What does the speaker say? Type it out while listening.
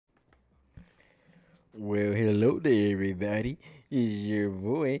Well, hello there, everybody. It's your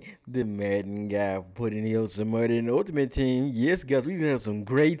boy, the Madden guy, putting here some Madden Ultimate Team. Yes, guys, we're gonna have some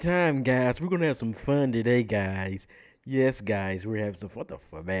great time, guys. We're gonna have some fun today, guys. Yes, guys, we're having some fun. What the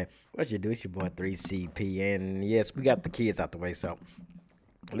fuck, man? What you do? It's your boy 3CP, and yes, we got the kids out the way, so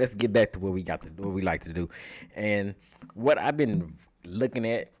let's get back to what we like to do, and what I've been looking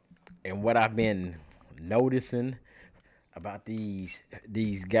at, and what I've been noticing about these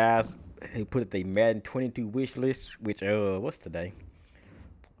guys who put their Madden 22 wish list, which what's today?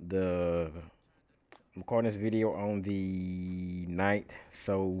 The I'm recording this video on the 9th,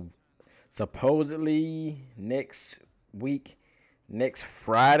 so supposedly next week, next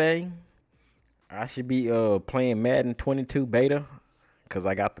Friday, I should be playing Madden 22 beta because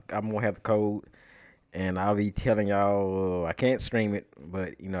I'm gonna have the code, and I'll be telling y'all I can't stream it,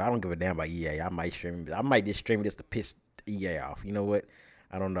 but I don't give a damn about EA. I might stream it. I might just stream it just to piss EA off. You know what?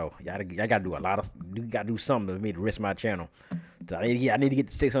 I don't know. Y'all gotta do a lot of. You gotta do something to me to risk my channel. So I need to get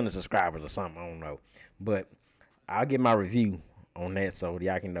to 600 subscribers or something. I don't know, but I'll get my review on that so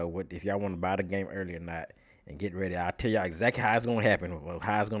y'all can know what if y'all want to buy the game early or not and get ready. I'll tell y'all exactly how it's gonna happen or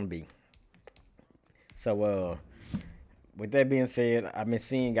how it's gonna be. So with that being said, I've been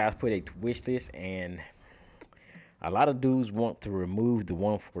seeing guys put a wish list, and a lot of dudes want to remove the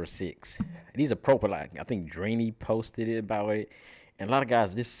 146. These are proper, like I think Dreamy posted it about it, and a lot of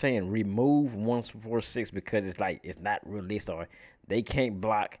guys just saying remove 146 because it's not realistic, or they can't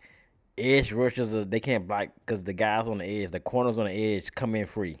block edge rushers, or they can't block because the guys on the edge, the corners on the edge come in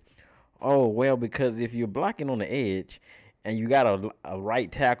free. Oh well, because if you're blocking on the edge and you got a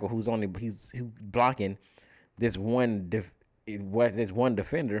right tackle who's blocking this this one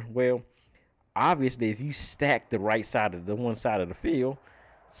defender, well, obviously if you stack the right side of the one side of the field,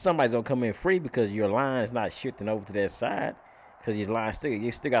 somebody's gonna come in free because your line is not shifting over to that side, because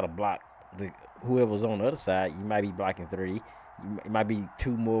you still gotta block whoever's on the other side. You might be blocking 3, it might be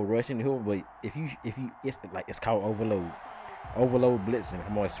 2 more rushing whoever, but if you it's called overload blitzing.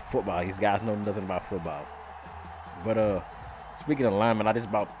 Come on, it's football. These guys know nothing about football. But speaking of linemen, I just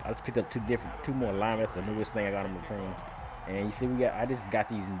picked up two more linemen. That's the newest thing I got on the team. And you see, I just got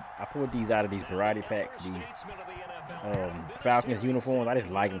these. I pulled these out of these variety packs. These Falcons uniforms. I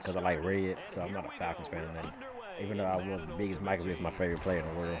just like them because I like red. So I'm not a Falcons fan or nothing. Even though I was the biggest, Michael Vick is my favorite player in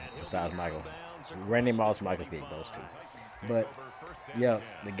the world besides Michael. Randy Moss, Michael Vick, those two. But yeah,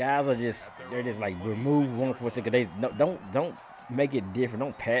 the guys they're just like remove 146. They don't make it different.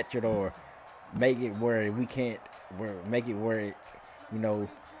 Don't patch it or make it where we can't. Make it where it,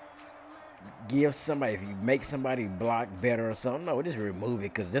 give somebody, if you make somebody block better or something. No, just remove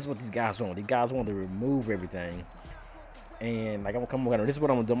it, because that's what these guys want. These guys want to remove everything. And like this is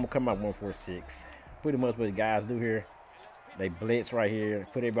what I'm gonna do. I'm gonna come out 146. Pretty much what the guys do here. They blitz right here,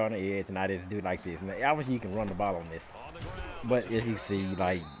 put everybody on the edge, and I just do it like this. Now, obviously you can run the ball on this, but as you see,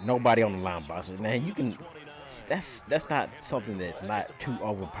 like nobody on the line boxer. Now you can. That's not something that's not too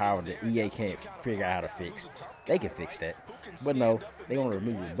overpowered that EA can't figure out how to fix. They can fix that, but no, they gonna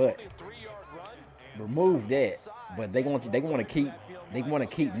remove it. But remove that, but they want to keep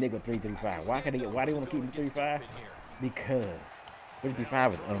nickel 335. Why they want to keep the 35? Because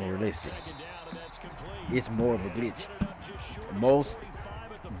 335 is unrealistic. It's more of a glitch. Most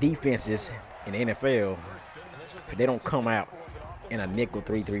defenses in the NFL, they don't come out in a nickel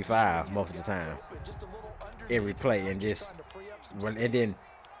 335 most of the time. Every play, and then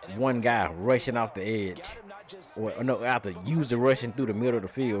one guy rushing off the edge, or no, after use rushing through the middle of the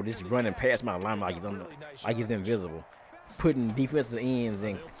field, just running past my line like he's invisible, putting defensive ends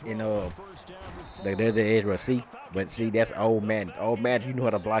in there's the edge rush. See, that's old man. Old man, you know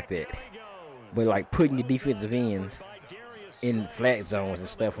how to block that. But like putting your defensive ends in flat zones and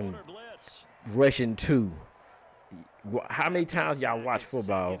stuff and rushing to. How many times y'all watch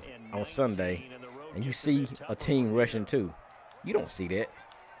football on Sunday and you see a team rushing too? You don't see that.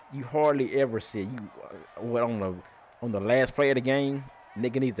 You hardly ever see it. On the last play of the game,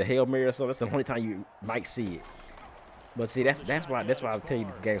 nigga needs a Hail Mary or something. That's the only time you might see it. But see, that's why I tell you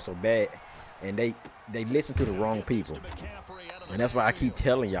this game's so bad, and they listen to the wrong people, and that's why I keep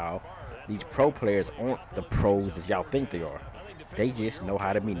telling y'all these pro players aren't the pros that y'all think they are. They just know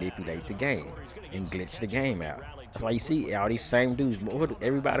how to manipulate the game and glitch the game out. That's why you see all these same dudes.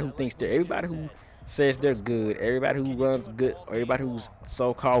 Everybody who says they're good, everybody who runs good, everybody who's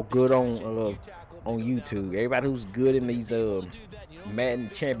so-called good on YouTube, everybody who's good in these Madden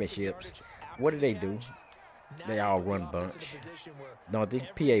championships, what do? They all run bunch. Don't they?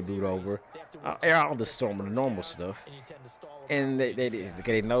 PA boot over. All the normal stuff. And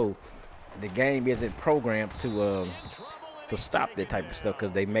they know the game isn't programmed to to stop that type of stuff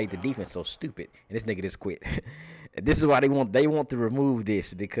because they made the defense so stupid. And this nigga just quit. This is why they want to remove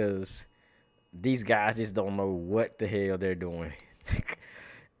this, because these guys just don't know what the hell they're doing.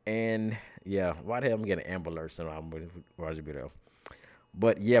 And yeah, why the hell I'm getting Amber Alerts and I'm with Roger Goodell.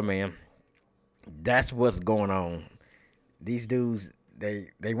 But yeah, man, that's what's going on. These dudes, they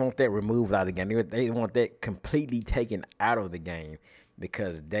want that removed out of the game. They want that completely taken out of the game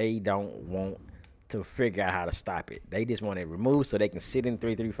because they don't want to figure out how to stop it. They just want it removed so they can sit in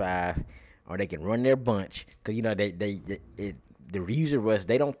 3-3-5 or they can run their bunch. Because, you know, the user rush,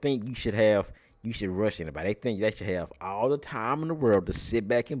 they don't think you should rush anybody. They think they should have all the time in the world to sit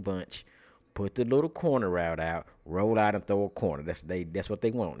back and bunch, put the little corner route out, roll out and throw a corner. That's what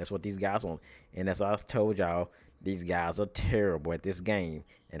they want. That's what these guys want. And that's what I told y'all. These guys are terrible at this game.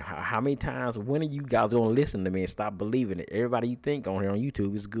 And how many times, when are you guys going to listen to me and stop believing it? Everybody you think on here on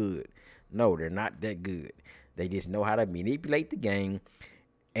YouTube is good. No, they're not that good. They just know how to manipulate the game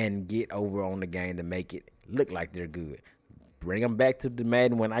and get over on the game to make it look like they're good. Bring them back to the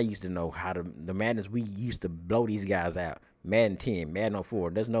Madden when I used to know how to, the Maddens we used to blow these guys out. Madden 10, Madden 04.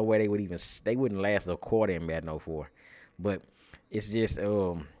 There's no way they wouldn't last a quarter in Madden 04. But it's just,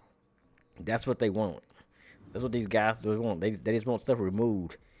 that's what they want. That's what these guys want. They just want stuff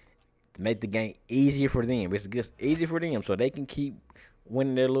removed to make the game easier for them. It's just easier for them so they can keep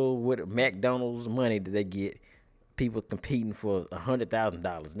winning their little McDonald's money that they get. People competing for $100,000.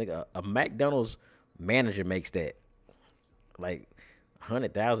 Nigga, a McDonald's manager makes that. Like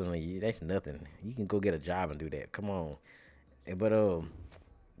 $100,000 a year, that's nothing. You can go get a job and do that. Come on. But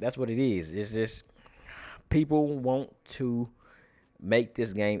that's what it is. It's just people want to make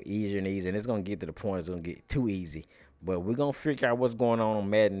this game easier and easier, and it's gonna get to the point it's gonna get too easy. But we're gonna figure out what's going on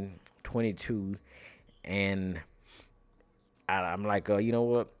Madden 22, and I'm like, you know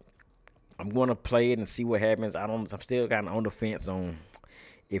what? I'm gonna play it and see what happens. I'm still kind of on the fence on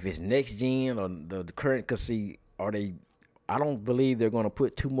if it's next gen or the current. Cause see, I don't believe they're gonna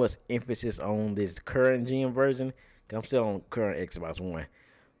put too much emphasis on this current gen version. Cause I'm still on current Xbox One,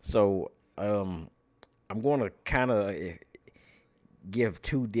 so I'm gonna kind of give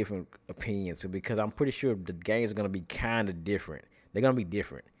two different opinions because I'm pretty sure the games are gonna be kind of different. They're gonna be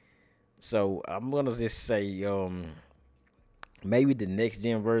different. So I'm gonna just say maybe the next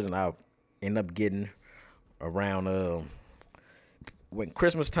gen version I'll end up getting around when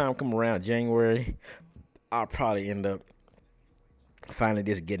Christmas time come around, January. I'll probably end up finally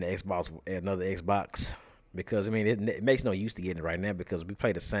just getting another Xbox, because I mean it makes no use to getting it right now because we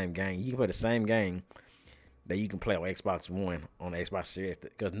play the same game. You can play the same game that you can play on Xbox One on the Xbox Series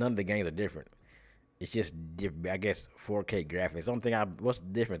because none of the games are different. It's just different, I guess, 4K graphics. The only thing what's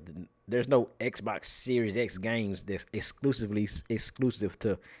different? There's no Xbox Series X games that's exclusive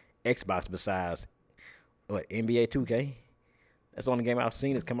to Xbox besides what, NBA 2K. That's the only game I've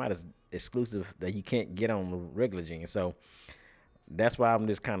seen that's come out as exclusive that you can't get on the regular gen. So that's why I'm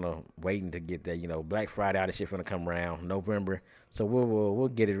just kind of waiting to get that. You know, Black Friday, all this shit gonna come around November. So we'll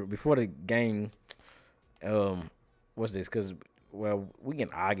get it before the game. What's this? Cause well, we in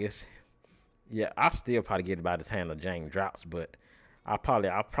August. Yeah, I'll still probably get it by the time the game drops, but I'll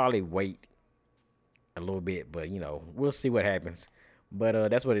probably wait a little bit. But you know, we'll see what happens. But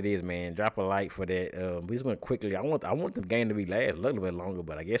that's what it is, man. Drop a like for that. We just went quickly. I want the game to be last a little bit longer,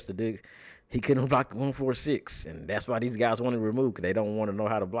 but I guess the dude, he couldn't block the 146, and that's why these guys want to remove, because they don't want to know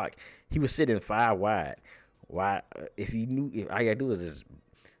how to block. He was sitting 5 wide. Why? If all you gotta do is just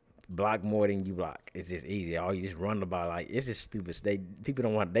block more than you block. It's just easy. All you just run the ball. Like, it's just stupid. They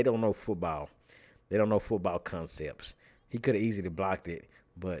don't know football. They don't know football concepts. He could have easily blocked it,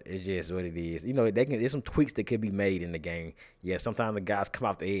 but it's just what it is. You know, there's some tweaks that could be made in the game. Yeah, sometimes the guys come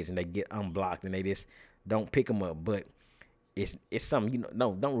off the edge and they get unblocked and they just don't pick them up. But it's something, you know.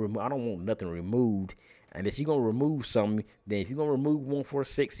 No, don't remove. I don't want nothing removed. And if you're gonna remove something, then if you're gonna remove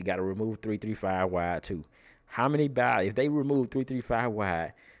 146, you gotta remove 335 wide too. How many if they remove 335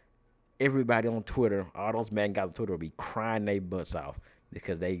 wide, everybody on Twitter, all those Madden guys on Twitter will be crying their butts off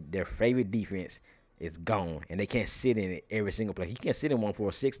because their favorite defense is gone and they can't sit in it every single play. You can't sit in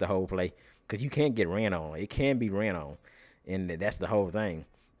 146 the whole play because you can't get ran on. It can be ran on, and that's the whole thing.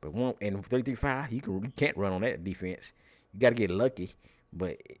 But in 335, you can't run on that defense. You got to get lucky.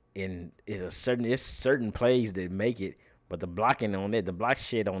 But it's certain plays that make it. But the blocking on that, the block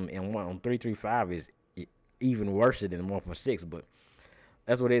shit on 335 is even worse than 146. But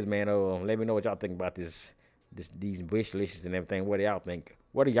that's what it is, man. Let me know what y'all think about these wish lists and everything. What do y'all think?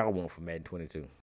 What do y'all want for Madden 22?